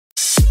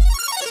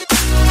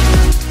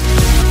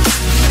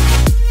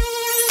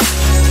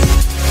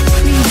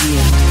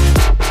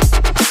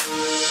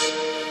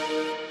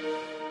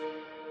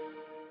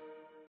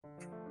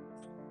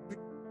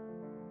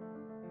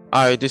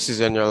Hi, this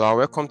is Eniola.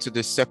 Welcome to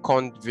the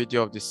second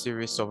video of the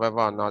series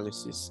Survival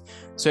Analysis.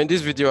 So in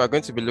this video, we're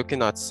going to be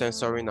looking at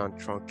censoring and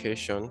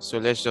truncation. So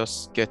let's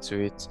just get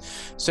to it.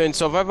 So in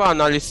survival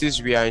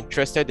analysis, we are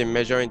interested in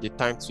measuring the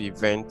time to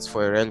event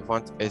for a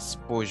relevant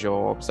exposure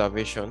or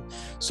observation.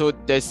 So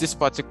there's this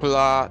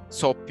particular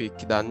topic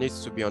that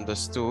needs to be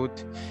understood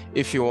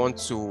if you want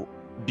to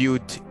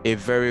build a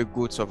very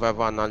good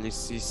survival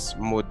analysis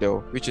model,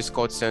 which is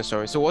called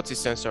censoring. So what is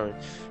censoring?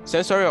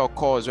 Censoring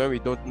occurs when we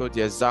don't know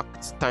the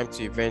exact time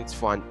to event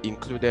for an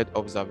included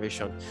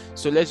observation.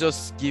 So let's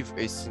just give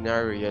a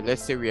scenario here.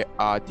 Let's say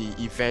the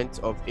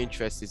event of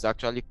interest is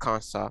actually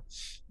cancer,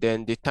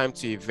 then the time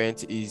to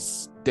event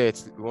is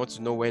death. We want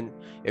to know when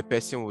a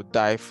person will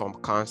die from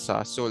cancer.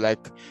 So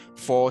like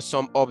for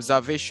some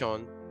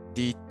observation,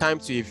 the time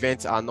to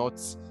event are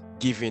not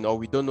given, or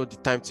we don't know the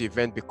time to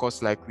event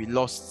because like we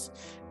lost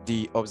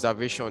the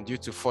observation due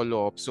to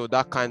follow-up. So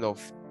that kind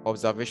of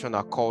observation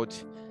are called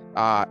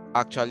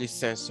actually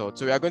censored.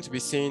 So we are going to be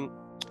seeing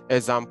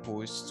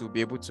examples to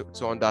be able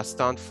to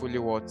understand fully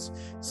what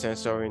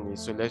censoring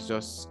is. So let's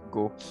just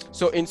go.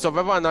 So in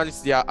survival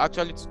analysis, there are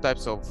actually two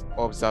types of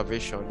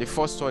observation. The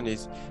first one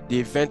is the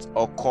event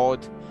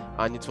occurred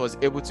and it was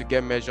able to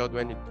get measured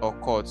when it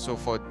occurred. So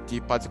for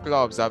the particular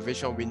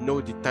observation, we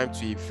know the time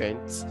to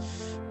event.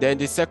 Then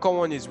the second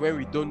one is when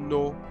we don't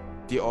know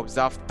the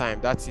observed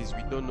time. That is,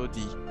 we don't know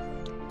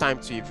the time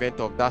to event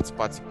of that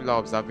particular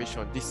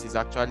observation. This is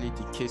actually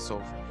the case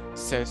of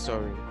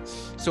censoring.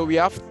 So we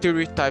have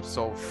three types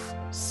of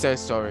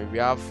censoring. We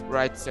have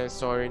right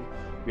censoring,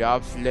 we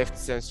have left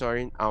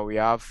censoring, and we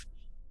have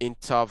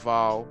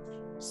interval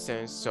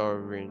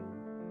censoring.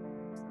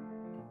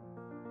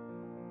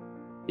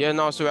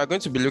 So we are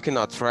going to be looking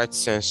at right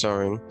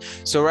censoring.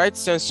 So right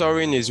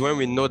censoring is when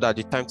we know that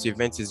the time to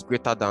event is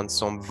greater than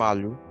some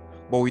value,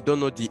 but we don't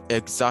know the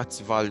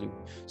exact value.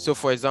 So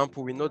for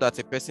example, we know that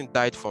a person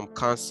died from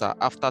cancer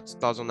after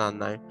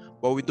 2009,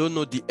 but we don't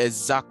know the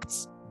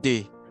exact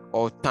day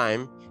or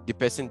time the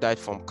person died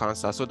from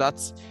cancer. So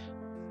that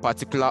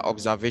particular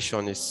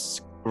observation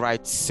is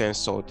right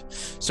censored.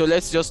 So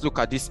let's just look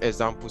at this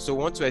example. So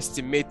we want to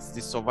estimate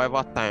the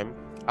survival time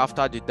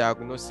after the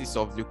diagnosis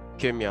of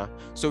leukemia.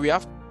 So we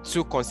have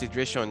two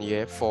considerations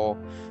here for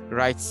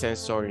right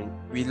censoring.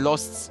 We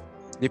lost,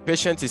 the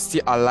patient is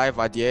still alive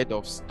at the end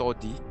of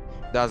study.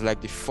 That's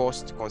like the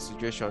first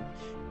consideration.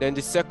 Then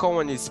the second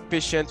one is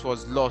patient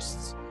was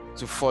lost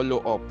to follow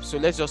up. So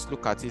let's just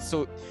look at it.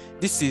 So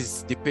this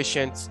is the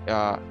patient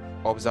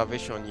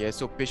observation here.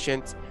 So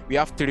we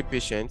have three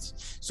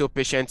patients. So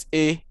patient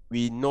A,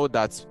 we know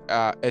that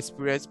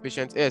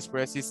patient A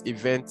experiences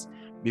event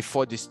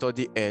before the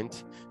study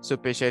end. So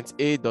patient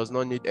A does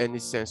not need any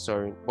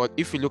censoring. But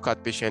if we look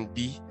at patient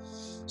B,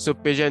 so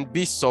patient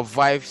B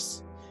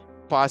survives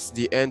past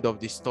the end of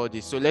the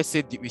study. So let's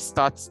say we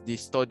start the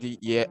study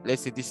here.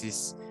 Let's say this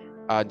is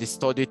the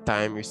study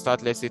time. We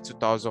start, let's say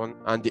 2000,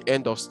 and the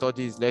end of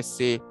study is, let's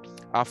say,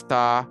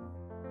 after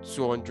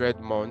 200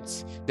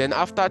 months. Then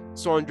after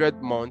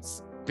 200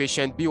 months,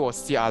 patient B was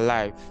still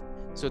alive.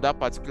 So that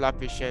particular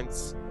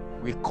patient,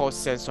 we call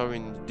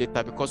censoring the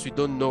data because we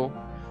don't know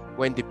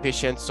when the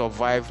patient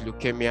survived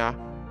leukemia.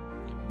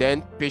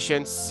 Then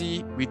patient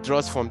C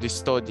withdraws from the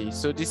study.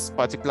 So this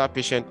particular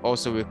patient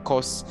also will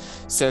cause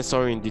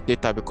censoring the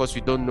data because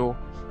we don't know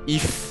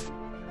if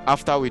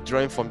after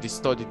withdrawing from the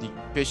study, the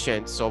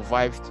patient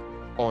survived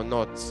or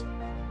not.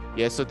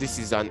 So this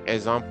is an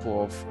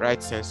example of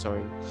right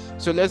censoring.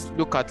 So let's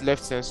look at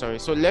left censoring.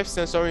 So left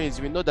censoring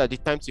is, we know that the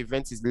time to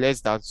event is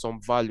less than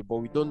some value, but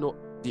we don't know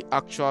the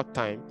actual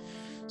time.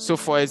 So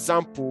for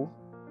example,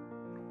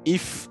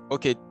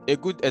 a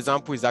good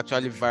example is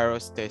actually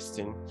virus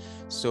testing.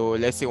 So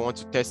let's say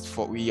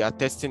we are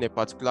testing a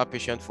particular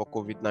patient for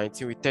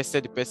COVID-19. We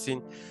tested the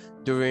person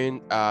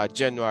during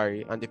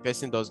January and the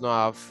person does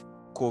not have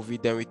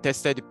COVID. Then we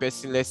tested the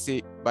person, let's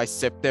say by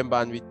September,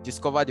 and we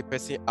discovered the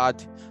person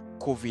had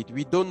COVID.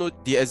 We don't know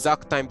the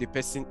exact time the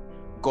person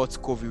got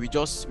COVID. We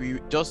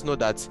just know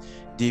that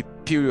the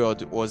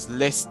period was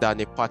less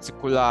than a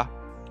particular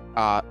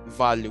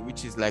value,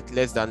 which is like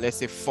less than, let's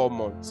say, 4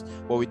 months,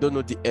 but we don't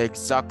know the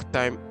exact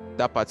time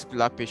that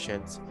particular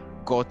patient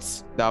got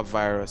that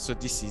virus. So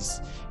this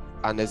is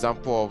an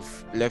example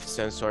of left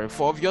censoring.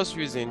 For obvious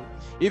reason,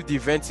 if the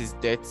event is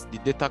death, the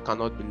data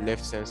cannot be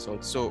left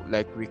censored. So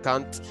like we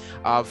can't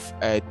have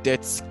a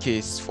death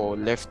case for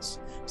left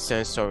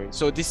censoring.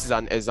 So this is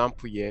an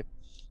example here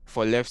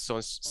for left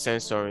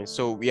censoring.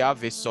 So we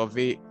have a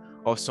survey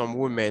of some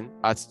women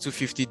at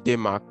 250-day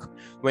mark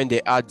when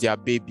they had their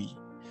baby.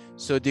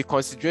 So the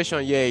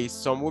consideration here is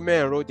some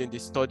women enrolled in the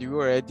study who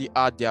already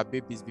had their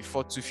babies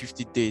before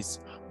 250 days,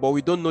 but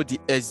we don't know the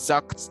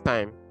exact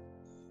time.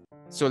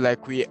 So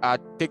like we are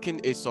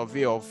taking a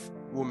survey of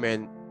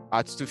women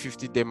at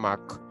 250-day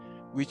mark,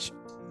 which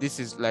this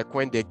is like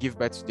when they give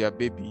birth to their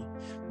baby.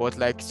 But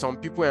like some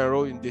people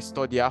enrolled in the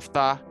study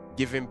after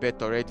giving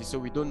birth already, so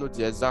we don't know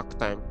the exact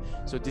time.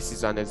 So this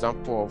is an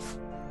example of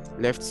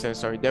left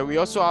censoring. Then we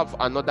also have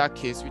another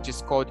case which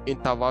is called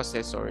interval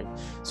censoring.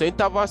 So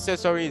interval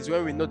censoring is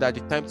when we know that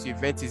the time to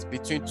event is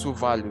between two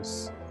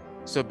values.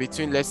 So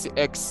between, let's say,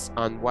 X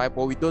and Y,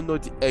 but we don't know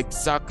the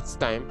exact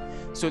time.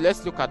 So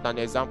let's look at an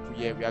example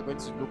here. We are going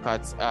to look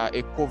at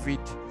a COVID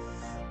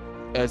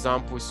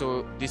example.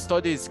 So the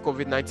study is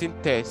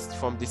COVID-19 test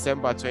from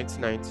December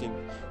 2019.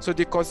 So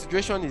the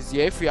consideration is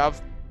here, if we have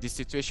the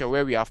situation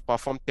where we have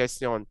performed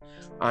testing on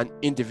an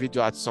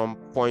individual at some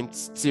point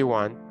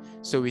T1,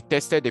 so we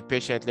tested the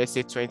patient, let's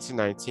say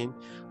 2019,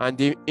 and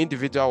the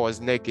individual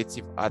was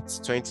negative at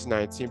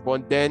 2019,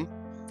 but then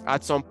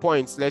at some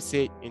points, let's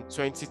say in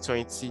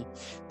 2020,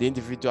 the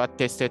individual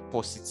tested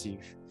positive.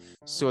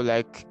 So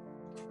like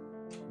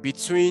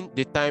between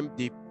the time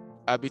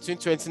between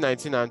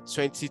 2019 and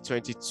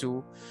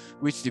 2022,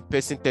 which the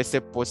person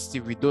tested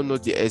positive, we don't know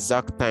the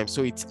exact time.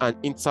 So it's an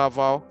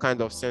interval kind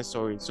of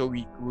censoring. So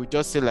we will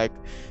just say like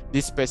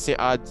this person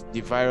had the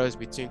virus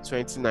between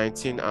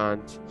 2019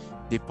 and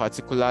the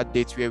particular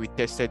date where we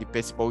tested the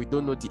person, but we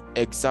don't know the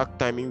exact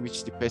time in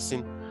which the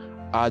person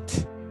had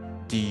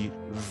the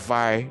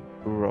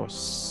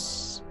virus.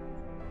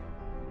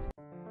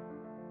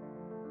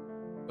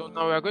 So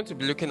now we are going to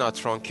be looking at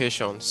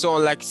truncation. So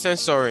unlike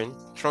censoring,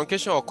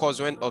 truncation occurs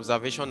when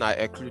observations are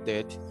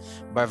occluded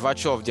by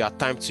virtue of their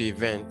time to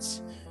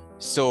event.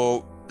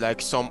 So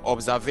like some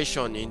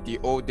observation in the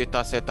old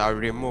data set are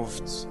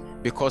removed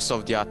because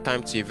of their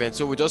time to event.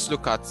 So we just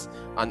look at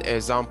an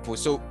example.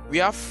 So we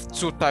have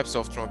two types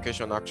of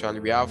truncation actually.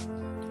 We have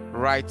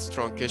right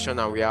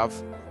truncation and we have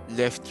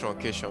left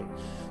truncation.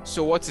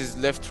 So what is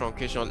left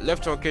truncation?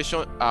 Left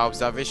truncation are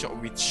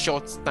observation with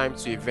short time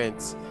to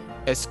event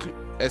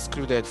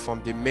excluded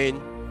from the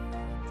main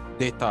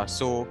data.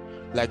 So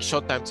like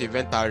short time to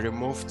event are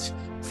removed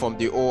from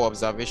the whole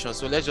observation.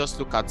 So let's just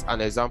look at an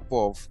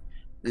example of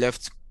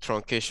left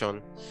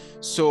truncation.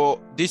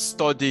 So this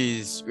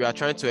study is, we are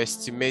trying to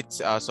estimate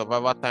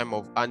survival time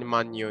of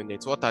animal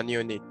neonates. What are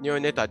neonates?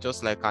 Neonates are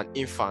just like an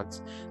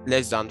infant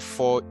less than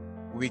 4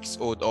 weeks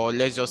old, or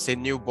let's just say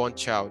newborn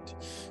child.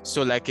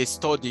 So like a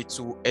study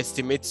to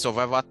estimate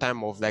survival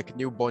time of like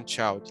newborn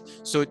child.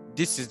 So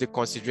this is the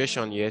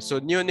consideration here. So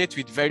neonate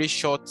with very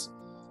short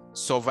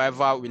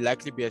survival will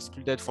likely be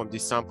excluded from the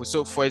sample.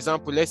 So for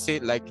example, let's say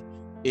like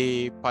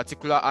a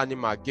particular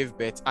animal gave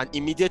birth and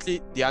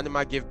immediately the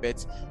animal gave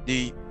birth,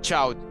 the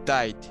child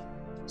died.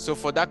 So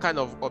for that kind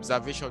of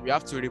observation, we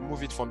have to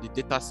remove it from the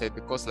data set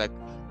because like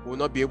we'll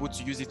not be able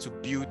to use it to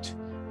build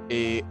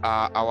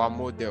our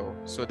model.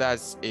 So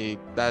that's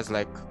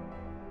left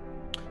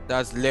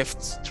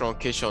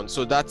truncation.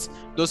 So that's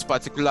those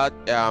particular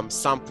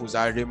samples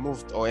are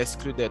removed or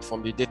excluded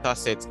from the data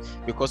set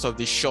because of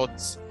the short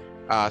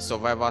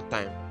survival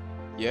time.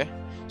 Yeah.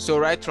 So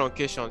right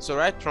truncation. So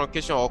right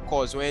truncation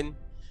occurs when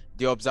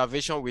the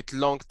observation with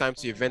long time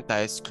to event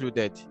are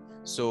excluded.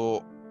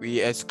 So we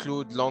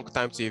exclude long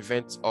time to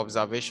event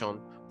observation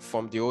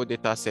from the whole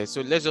data set.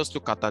 So let's just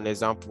look at an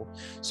example.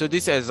 So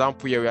this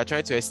example here, we are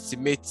trying to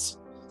estimate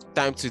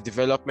time to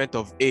development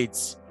of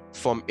AIDS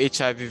from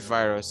HIV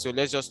virus. So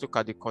let's just look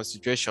at the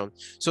consideration.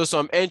 So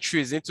some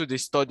entries into the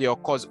study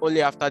occurs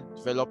only after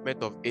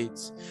development of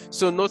AIDS.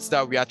 So note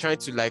that we are trying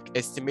to like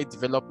estimate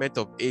development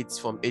of AIDS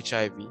from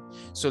HIV.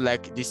 So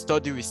like the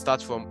study will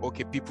start from,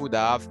 okay, people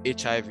that have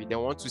HIV, they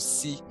want to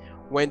see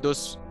when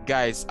those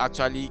guys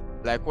actually,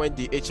 like when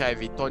the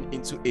HIV turned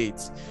into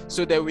AIDS.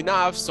 So then we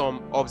now have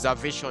some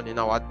observation in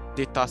our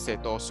data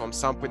set or some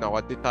sample in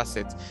our data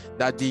set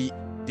that the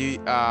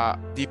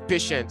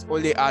patient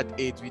only had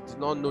AIDS. We do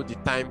not know the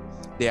time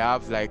they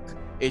have like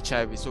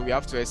HIV. So we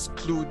have to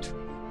exclude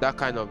that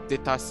kind of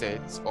data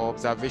set or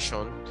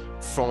observation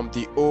from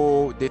the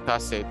whole data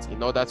set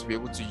in order to be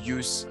able to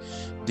use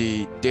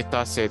the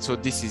data set. So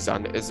this is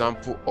an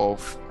example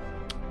of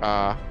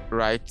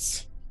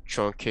right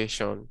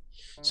truncation.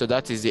 So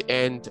that is the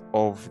end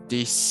of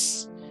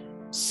this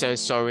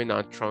censoring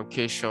and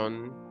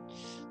truncation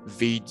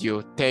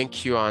video.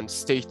 Thank you and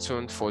stay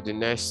tuned for the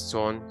next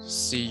one.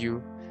 See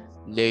you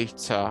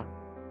later.